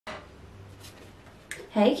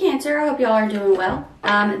Hey Cancer, I hope y'all are doing well.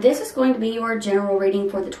 This is going to be your general reading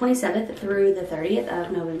for the 27th through the 30th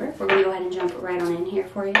of November. We're going to go ahead and jump right on in here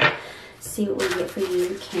for you. See what we get for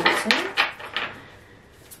you, Cancer.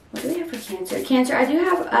 What do we have for Cancer? Cancer, I do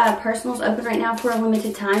have personals open right now for a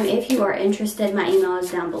limited time. If you are interested, my email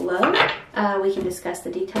is down below. We can discuss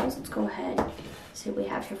the details. Let's go ahead and see what we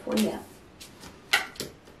have here for you.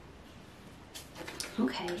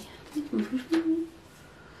 Okay.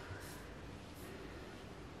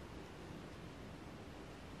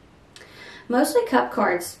 Mostly cup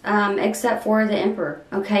cards, except for the Emperor.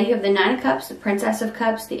 Okay, you have the Nine of Cups, the Princess of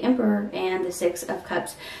Cups, the Emperor, and the Six of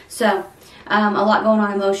Cups. So, a lot going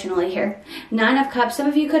on emotionally here. Nine of Cups. Some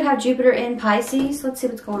of you could have Jupiter in Pisces. Let's see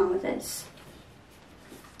what's going on with this.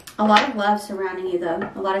 A lot of love surrounding you,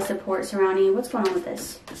 though. A lot of support surrounding you. What's going on with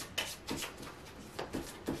this?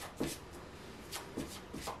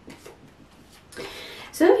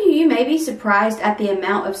 Some of you may be surprised at the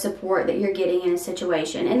amount of support that you're getting in a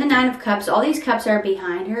situation. In the Nine of Cups, all these cups are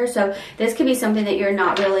behind her, so this could be something that you're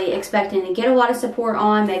not really expecting to get a lot of support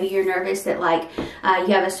on. Maybe you're nervous that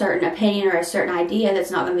you have a certain opinion or a certain idea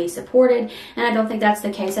that's not going to be supported, and I don't think that's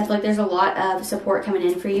the case. I feel like there's a lot of support coming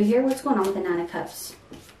in for you here. What's going on with the Nine of Cups?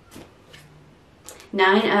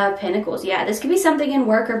 Nine of Pentacles. Yeah, this could be something in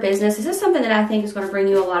work or business. This is something that I think is going to bring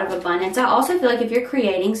you a lot of abundance. I also feel like if you're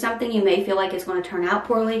creating something, you may feel like it's going to turn out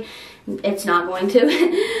poorly. It's not going to.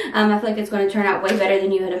 I feel like it's going to turn out way better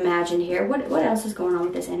than you had imagined here. What else is going on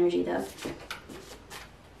with this energy, though?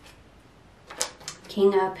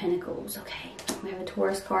 King of Pentacles. Okay, we have a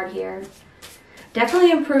Taurus card here.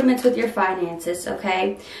 Definitely improvements with your finances,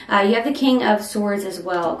 okay? You have the King of Swords as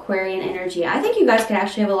well, Aquarian energy. I think you guys could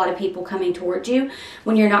actually have a lot of people coming towards you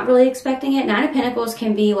when you're not really expecting it. Nine of Pentacles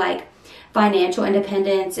can be like financial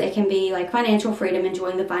independence. It can be like financial freedom,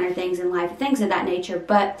 enjoying the finer things in life, things of that nature.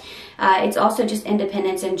 But it's also just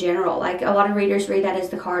independence in general. Like a lot of readers read that as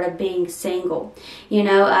the card of being single, you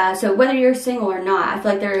know. So whether you're single or not, I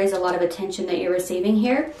feel like there is a lot of attention that you're receiving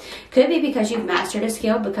here. Could be because you've mastered a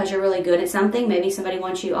skill, because you're really good at something. Maybe somebody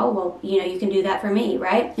wants you, oh, well, you know, you can do that for me,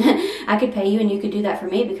 right? I could pay you and you could do that for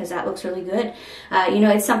me because that looks really good. You know,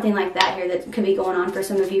 it's something like that here that could be going on for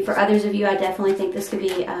some of you. For others of you, I definitely think this could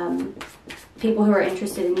be people who are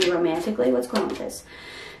interested in you romantically. What's going on with this?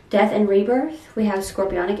 Death and rebirth. We have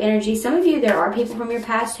Scorpionic energy. Some of you, there are people from your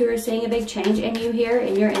past who are seeing a big change in you here,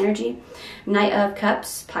 in your energy. Knight of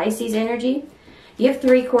Cups, Pisces energy. You have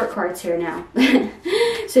 3 court cards here now.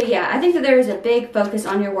 So yeah, I think that there is a big focus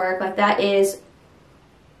on your work. Like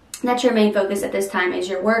that's your main focus at this time, is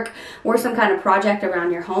your work or some kind of project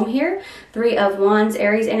around your home here. 3 of Wands,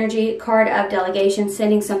 Aries energy, card of delegation,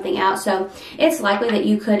 sending something out. So it's likely that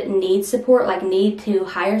you could need support, like need to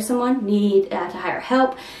hire someone, need to hire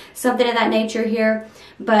help, something of that nature here.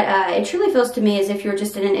 But it truly feels to me as if you're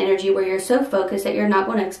just in an energy where you're so focused that you're not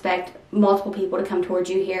going to expect multiple people to come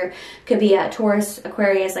towards you here. Could be Taurus,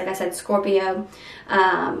 Aquarius, like I said, Scorpio,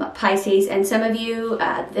 Pisces. And some of you,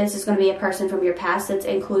 this is going to be a person from your past that's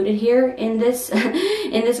included here in this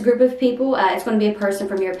in this group of people. It's going to be a person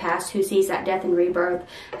from your past who sees that death and rebirth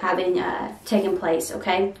having taken place,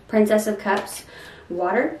 okay? Princess of Cups,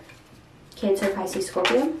 water, Cancer, Pisces,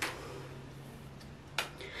 Scorpio.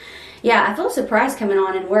 Yeah, I feel a surprise coming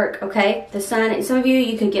on in work, okay? The sun, some of you,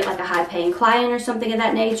 you could get like a high-paying client or something of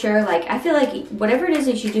that nature. Like, I feel like whatever it is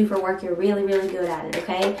that you do for work, you're really, really good at it,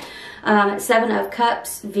 okay? 7 of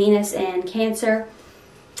Cups, Venus and Cancer.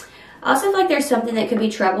 I also feel like there's something that could be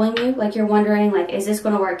troubling you. Like you're wondering, like, is this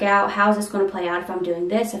going to work out? How is this going to play out if I'm doing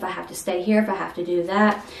this? If I have to stay here? If I have to do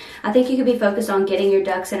that? I think you could be focused on getting your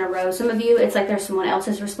ducks in a row. Some of you, it's like there's someone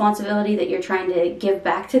else's responsibility that you're trying to give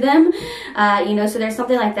back to them. You know, so there's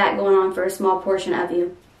something like that going on for a small portion of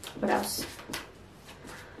you. What else?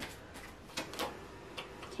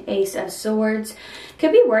 Ace of Swords.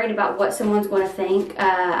 Could be worried about what someone's going to think.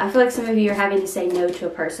 I feel like some of you are having to say no to a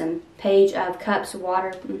person. Page of Cups,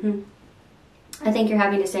 water. I think you're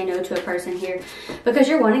having to say no to a person here because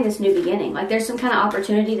you're wanting this new beginning. Like there's some kind of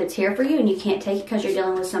opportunity that's here for you and you can't take it because you're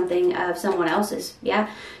dealing with something of someone else's. Yeah.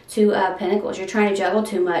 2 of Pentacles. You're trying to juggle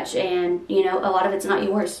too much and, you know, a lot of it's not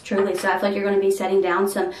yours, truly. So I feel like you're going to be setting down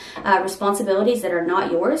some responsibilities that are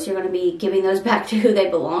not yours. You're going to be giving those back to who they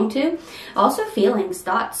belong to. Also feelings,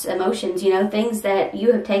 thoughts, emotions, you know, things that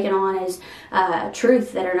you have taken on as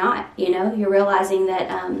truth that are not, you know. You're realizing that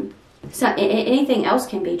so anything else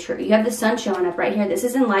can be true. You have the sun showing up right here. This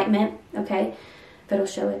is enlightenment, okay? If it'll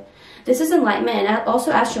show it. This is enlightenment, and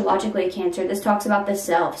also astrologically, Cancer, this talks about the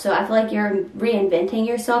self. So I feel like you're reinventing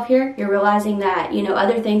yourself here. You're realizing that, you know,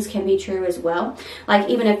 other things can be true as well. Like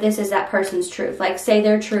even if this is that person's truth. Like say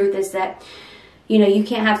their truth is that, you know, you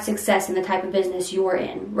can't have success in the type of business you're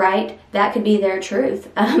in, right? That could be their truth,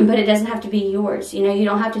 but it doesn't have to be yours. You know, you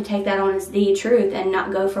don't have to take that on as the truth and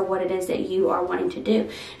not go for what it is that you are wanting to do.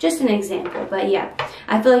 Just an example, but yeah,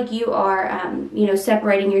 I feel like you are, you know,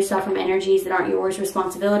 separating yourself from energies that aren't yours,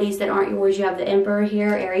 responsibilities that aren't yours. You have the Emperor here,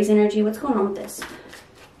 Aries energy. What's going on with this?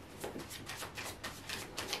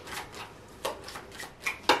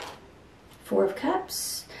 Four of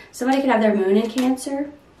Cups. Somebody could have their moon in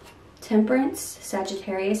Cancer. Temperance,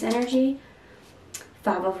 Sagittarius energy.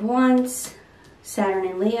 Five of Wands, Saturn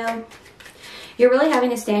and Leo. You're really having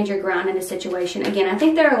to stand your ground in a situation. Again, I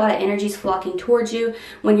think there are a lot of energies flocking towards you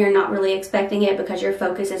when you're not really expecting it because your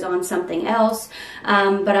focus is on something else.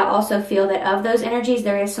 But I also feel that of those energies,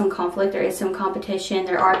 there is some conflict, there is some competition.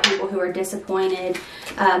 There are people who are disappointed.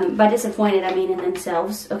 By disappointed, I mean in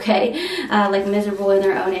themselves, okay? Like miserable in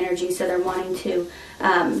their own energy, so they're wanting to,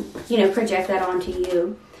 you know, project that onto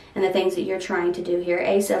you and the things that you're trying to do here.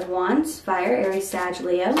 Ace of Wands, Fire, Aries, Sag,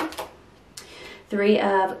 Leo. Three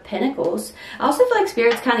of Pentacles. I also feel like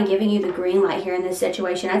Spirit's kind of giving you the green light here in this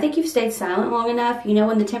situation. I think you've stayed silent long enough. You know,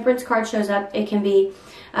 when the Temperance card shows up, it can be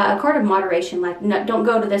a card of moderation. Like, no, don't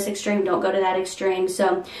go to this extreme, don't go to that extreme.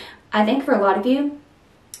 So I think for a lot of you,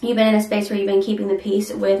 you've been in a space where you've been keeping the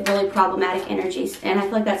peace with really problematic energies. And I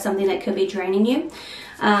feel like that's something that could be draining you.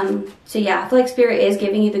 So yeah, I feel like Spirit is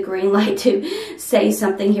giving you the green light to say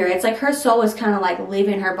something here. It's like her soul is kind of like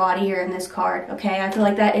leaving her body here in this card, okay? I feel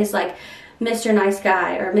like that is like Mr. Nice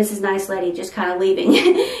Guy or Mrs. Nice Lady just kind of leaving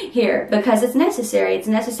here because it's necessary. It's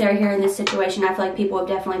necessary here in this situation. I feel like people have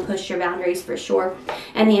definitely pushed your boundaries for sure.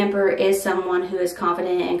 And the Emperor is someone who is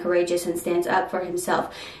confident and courageous and stands up for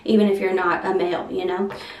himself, even if you're not a male, you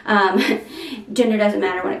know. Gender doesn't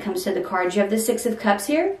matter when it comes to the cards. You have the Six of Cups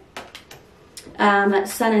here.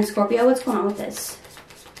 Sun and Scorpio. What's going on with this?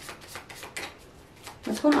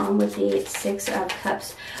 What's going on with the Six of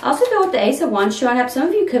Cups? I also feel with the Ace of Wands showing up, some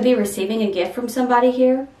of you could be receiving a gift from somebody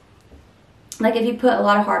here. Like if you put a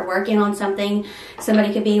lot of hard work in on something,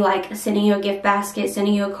 somebody could be like sending you a gift basket,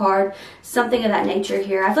 sending you a card, something of that nature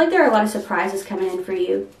here. I feel like there are a lot of surprises coming in for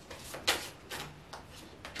you.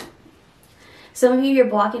 Some of you, you're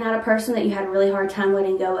blocking out a person that you had a really hard time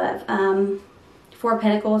letting go of. Four of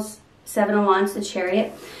Pentacles, Seven of Wands, the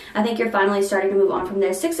Chariot. I think you're finally starting to move on from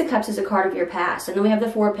this. Six of Cups is a card of your past. And then we have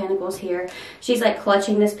the Four of Pentacles here. She's like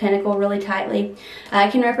clutching this pentacle really tightly.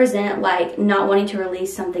 It can represent like not wanting to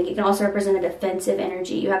release something. It can also represent a defensive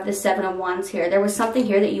energy. You have the Seven of Wands here. There was something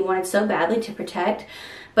here that you wanted so badly to protect,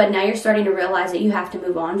 but now you're starting to realize that you have to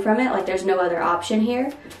move on from it. Like there's no other option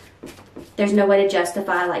here. There's no way to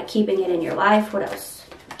justify like keeping it in your life. What else?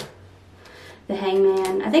 The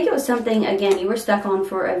Hangman. I think it was something, again, you were stuck on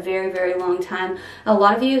for a very, very long time. A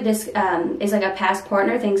lot of you, this is like a past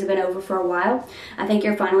partner. Things have been over for a while. I think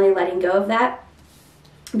you're finally letting go of that.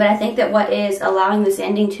 But I think that what is allowing this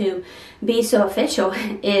ending to be so official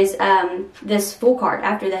is this Fool card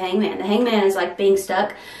after the Hangman. The Hangman is like being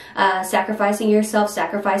stuck, sacrificing yourself,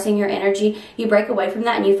 sacrificing your energy. You break away from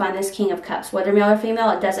that and you find this King of Cups. Whether male or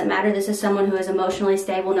female, it doesn't matter. This is someone who is emotionally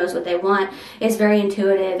stable, knows what they want, is very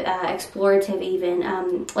intuitive, explorative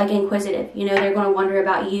even, like inquisitive. You know, they're going to wonder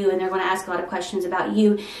about you and they're going to ask a lot of questions about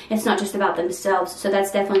you. It's not just about themselves. So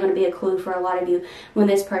that's definitely going to be a clue for a lot of you when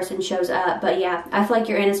this person shows up. But yeah, I feel like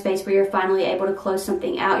you're in a space where you're finally able to close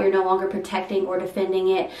something out. You're no longer protecting or defending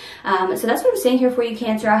it. So that's what I'm saying here for you,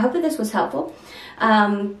 Cancer. I hope that this was helpful.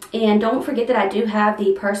 And don't forget that I do have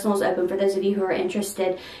the personals open for those of you who are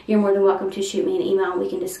interested. You're more than welcome to shoot me an email and we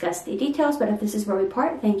can discuss the details. But if this is where we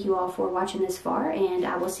part, thank you all for watching this far, and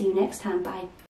I will see you next time. Bye.